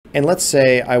And let's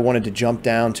say I wanted to jump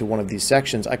down to one of these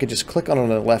sections. I could just click on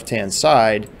the left-hand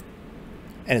side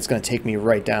and it's going to take me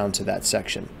right down to that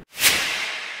section.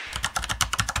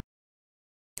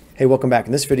 Hey, welcome back.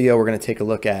 In this video, we're going to take a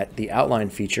look at the outline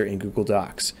feature in Google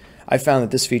Docs. I found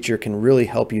that this feature can really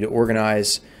help you to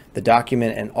organize the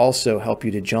document and also help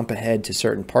you to jump ahead to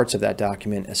certain parts of that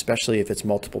document, especially if it's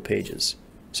multiple pages.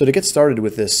 So to get started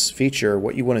with this feature,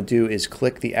 what you want to do is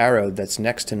click the arrow that's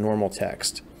next to normal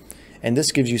text. And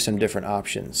this gives you some different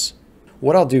options.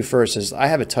 What I'll do first is I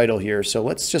have a title here, so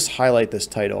let's just highlight this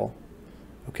title,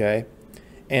 okay?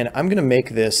 And I'm going to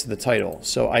make this the title.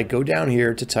 So I go down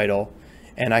here to title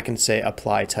and I can say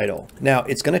apply title. Now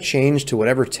it's going to change to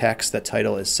whatever text that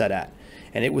title is set at.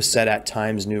 And it was set at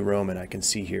Times New Roman, I can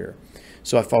see here.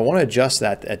 So if I want to adjust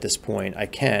that at this point, I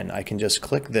can just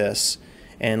click this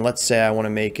and let's say I want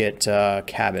to make it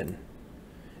cabin.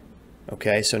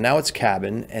 Okay, so now it's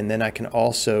cabin, and then I can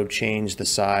also change the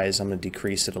size. I'm going to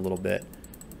decrease it a little bit.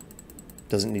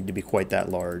 Doesn't need to be quite that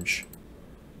large.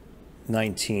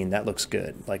 19, that looks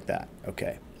good, like that.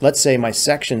 Okay. Let's say my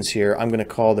sections here, I'm going to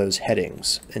call those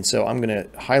headings. And so I'm going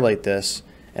to highlight this,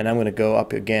 and I'm going to go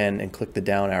up again and click the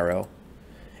down arrow.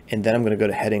 And then I'm going to go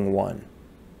to heading 1.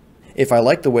 If I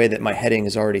like the way that my heading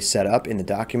is already set up in the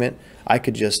document, I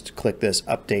could just click this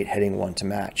update heading 1 to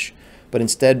match. But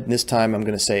instead, this time I'm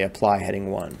going to say apply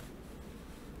heading 1.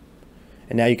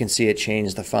 And now you can see it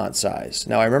changed the font size.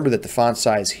 Now I remember that the font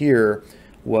size here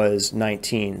was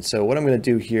 19. So what I'm going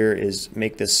to do here is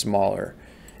make this smaller.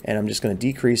 And I'm just going to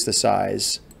decrease the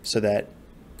size so that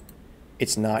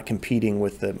it's not competing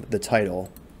with the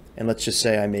title. And let's just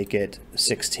say I make it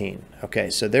 16. Okay,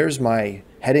 so there's my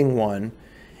heading 1.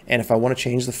 And if I want to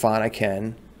change the font, I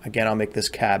can. Again, I'll make this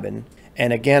cabin.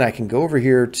 And again, I can go over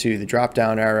here to the drop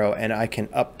down arrow and I can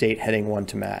update heading 1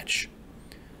 to match.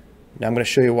 Now I'm going to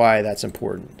show you why that's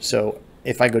important. So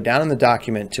if I go down in the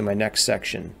document to my next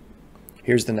section,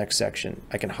 here's the next section.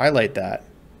 I can highlight that.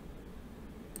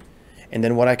 And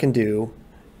then what I can do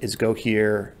is go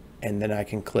here and then I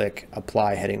can click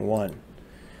apply heading 1.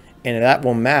 And that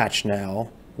will match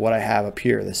now what I have up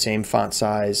here, the same font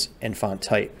size and font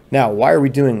type. Now, why are we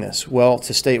doing this? Well,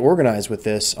 to stay organized with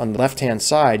this, on the left-hand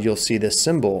side, you'll see this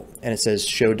symbol and it says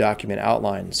Show Document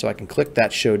Outline. So I can click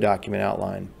that Show Document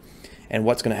Outline. And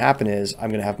what's going to happen is I'm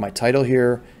going to have my title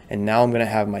here, and now I'm going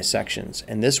to have my sections.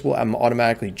 And this will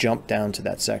automatically jump down to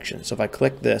that section. So if I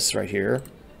click this right here,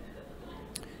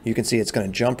 you can see it's going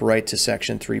to jump right to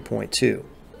section 3.2.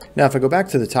 Now, if I go back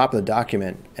to the top of the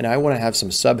document and I want to have some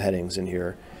subheadings in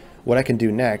here, what I can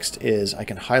do next is I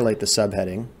can highlight the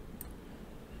subheading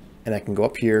and I can go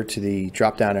up here to the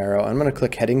drop down arrow. I'm going to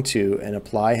click heading 2 and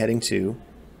apply heading 2.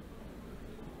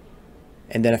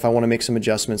 And then if I want to make some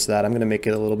adjustments to that, I'm going to make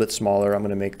it a little bit smaller. I'm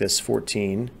going to make this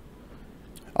 14.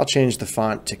 I'll change the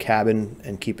font to cabin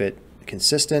and keep it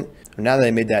consistent. Now that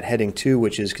I made that heading 2,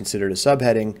 which is considered a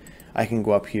subheading, I can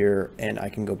go up here and I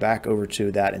can go back over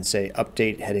to that and say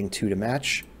update heading 2 to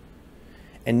match.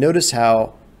 And notice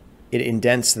how it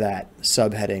indents that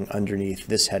subheading underneath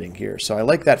this heading here. So I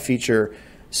like that feature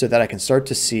so that I can start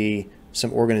to see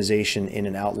some organization in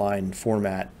an outline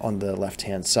format on the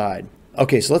left-hand side.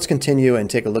 Okay, so let's continue and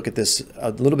take a look at this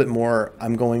a little bit more.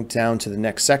 I'm going down to the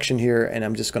next section here and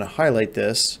I'm just going to highlight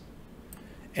this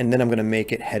and then I'm going to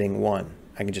make it heading 1.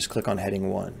 I can just click on heading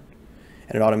 1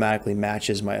 and it automatically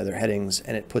matches my other headings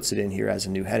and it puts it in here as a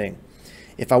new heading.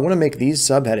 If I want to make these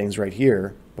subheadings right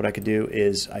here, what I could do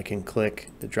is I can click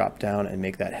the drop down and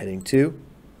make that heading 2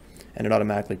 and it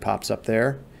automatically pops up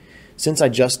there. Since I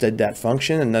just did that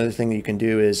function, another thing that you can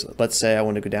do is, let's say I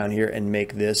want to go down here and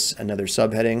make this another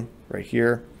subheading right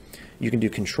here. You can do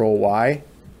Control Y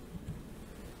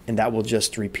and that will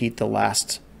just repeat the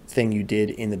last thing you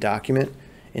did in the document.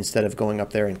 Instead of going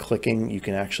up there and clicking, you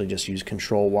can actually just use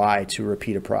Control Y to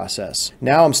repeat a process.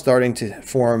 Now I'm starting to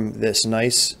form this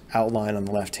nice outline on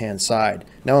the left-hand side.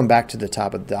 Now I'm back to the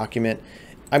top of the document.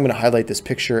 I'm going to highlight this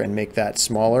picture and make that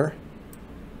smaller.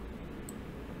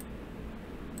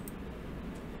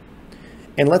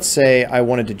 And let's say I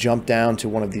wanted to jump down to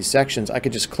one of these sections. I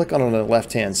could just click on the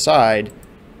left-hand side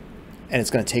and it's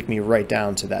going to take me right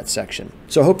down to that section.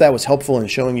 So I hope that was helpful in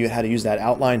showing you how to use that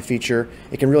outline feature.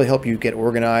 It can really help you get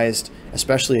organized,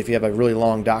 especially if you have a really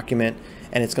long document,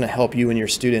 and it's going to help you and your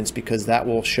students because that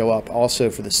will show up also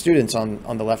for the students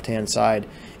on the left-hand side.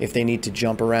 If they need to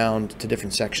jump around to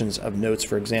different sections of notes,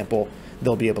 for example,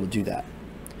 they'll be able to do that.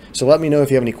 So let me know if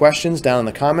you have any questions down in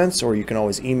the comments, or you can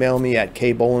always email me at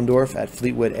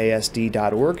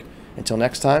kbollendorf@fleetwoodasd.org. Until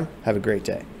next time, have a great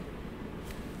day.